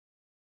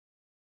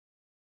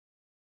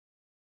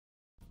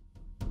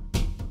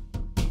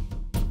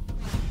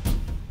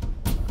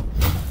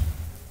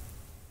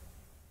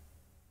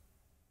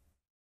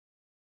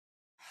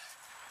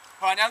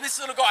Alright, now this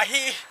little guy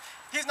here,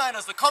 he's known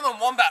as the common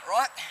wombat,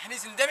 right? And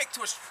he's endemic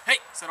to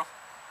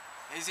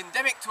He's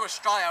endemic to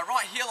Australia,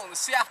 right here along the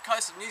south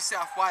coast of New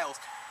South Wales.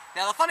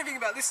 Now the funny thing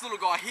about this little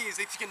guy here is,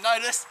 if you can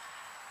notice,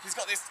 he's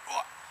got this,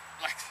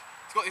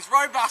 he's got this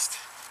robust,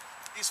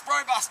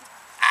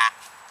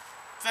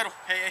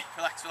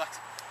 relax.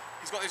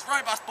 He's got this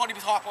robust body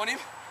type on him.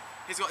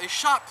 He's got these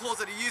sharp claws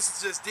that he uses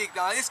to just dig.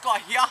 Now this guy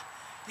here,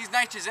 he's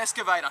nature's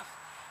excavator.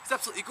 He's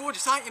absolutely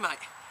gorgeous, ain't you, mate?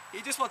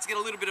 He just wants to get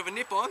a little bit of a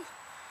nip on.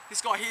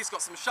 This guy here's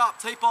got some sharp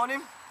teeth on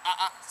him.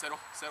 Settle.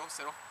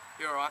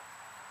 You're alright.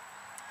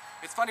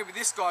 It's funny with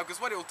this guy, because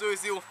what he'll do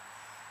is he'll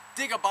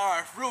dig a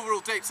burrow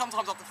real deep,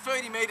 sometimes up to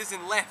 30 metres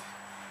in length.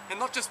 And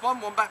not just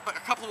one wombat, but a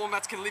couple of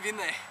wombats can live in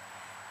there.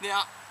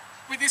 Now,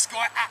 with this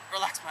guy,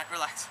 relax mate,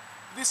 relax.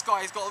 This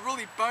guy, he's got a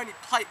really bony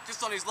plate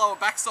just on his lower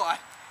backside.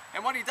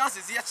 And what he does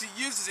is he actually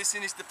uses this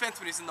in his defence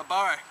when he's in the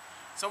burrow.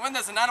 So when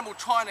there's an animal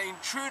trying to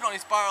intrude on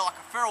his burrow, like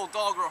a feral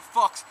dog or a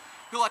fox,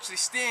 he'll actually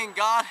stand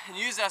guard and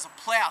use it as a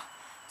plough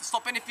to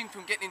stop anything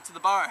from getting into the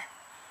burrow.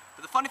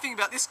 But the funny thing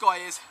about this guy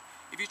is,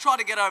 if you try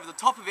to get over the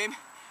top of him,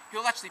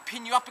 he'll actually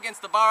pin you up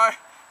against the burrow,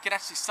 can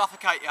actually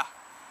suffocate you.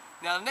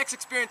 Now the next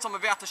experience I'm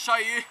about to show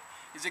you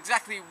is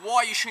exactly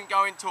why you shouldn't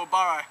go into a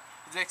burrow.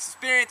 It's an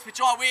experience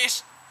which I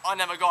wish I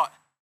never got.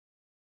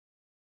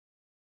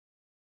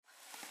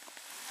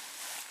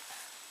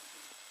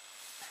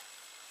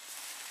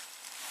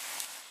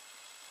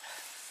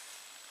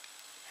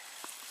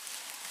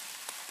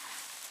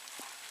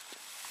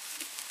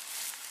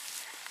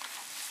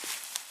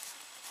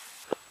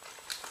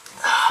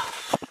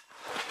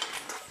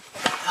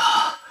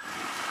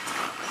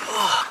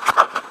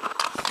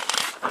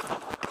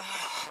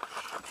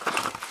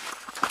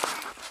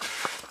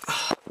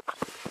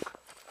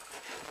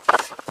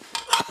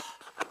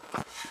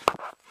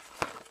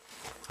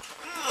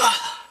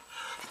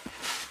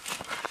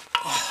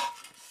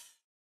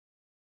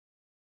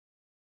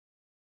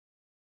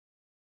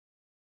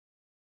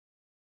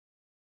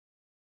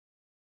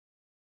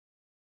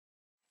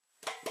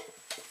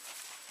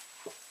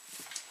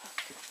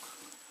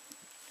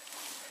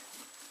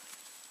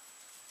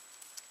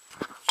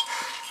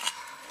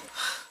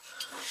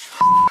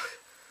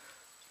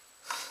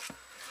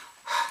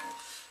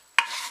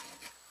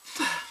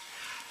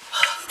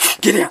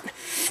 Get out!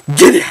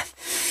 Get out!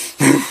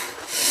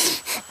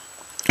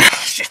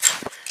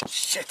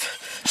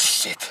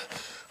 Shit!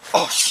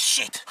 Oh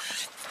shit!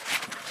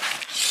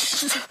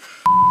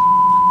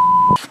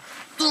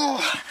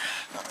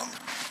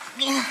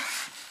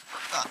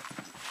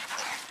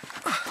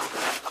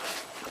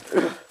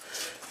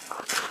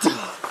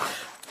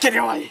 Get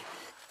away!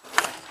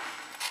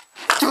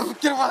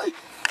 Get away!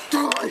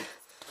 Get away!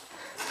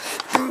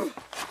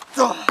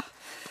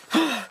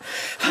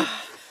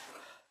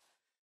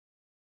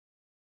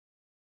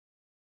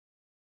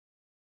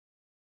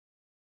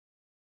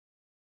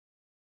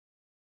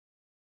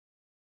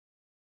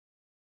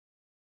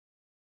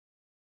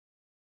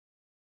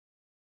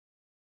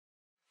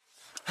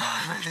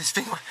 This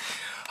thing,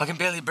 I can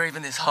barely breathe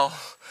in this hole.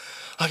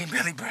 I can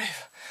barely breathe.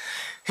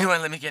 He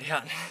won't let me get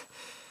out.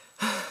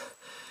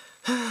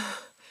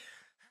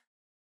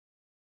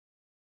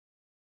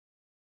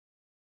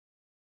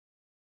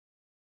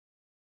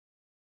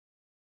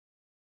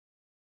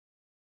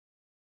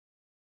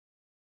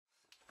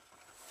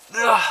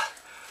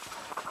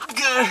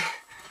 Go.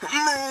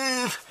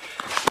 Move.